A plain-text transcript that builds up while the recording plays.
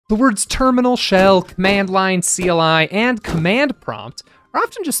The words terminal, shell, command line, CLI, and command prompt are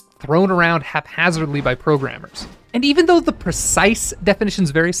often just thrown around haphazardly by programmers. And even though the precise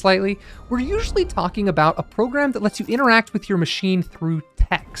definitions vary slightly, we're usually talking about a program that lets you interact with your machine through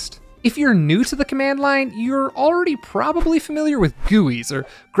text. If you're new to the command line, you're already probably familiar with GUIs, or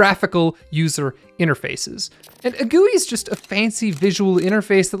graphical user interfaces. And a GUI is just a fancy visual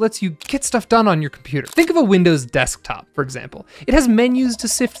interface that lets you get stuff done on your computer. Think of a Windows desktop, for example. It has menus to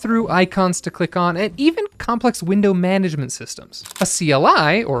sift through, icons to click on, and even complex window management systems. A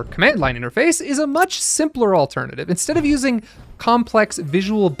CLI, or command line interface, is a much simpler alternative. Instead of using complex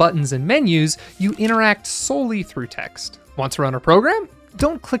visual buttons and menus, you interact solely through text. Want to run a program?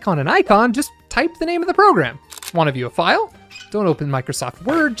 Don't click on an icon, just type the name of the program. Want to view a file? Don't open Microsoft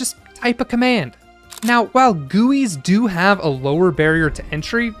Word, just type a command. Now, while GUIs do have a lower barrier to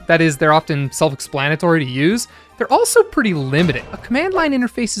entry, that is, they're often self-explanatory to use, they're also pretty limited. A command line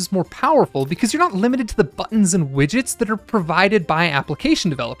interface is more powerful because you're not limited to the buttons and widgets that are provided by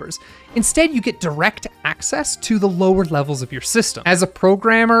application developers. Instead, you get direct access to the lower levels of your system. As a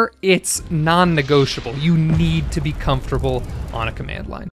programmer, it's non-negotiable. You need to be comfortable on a command line.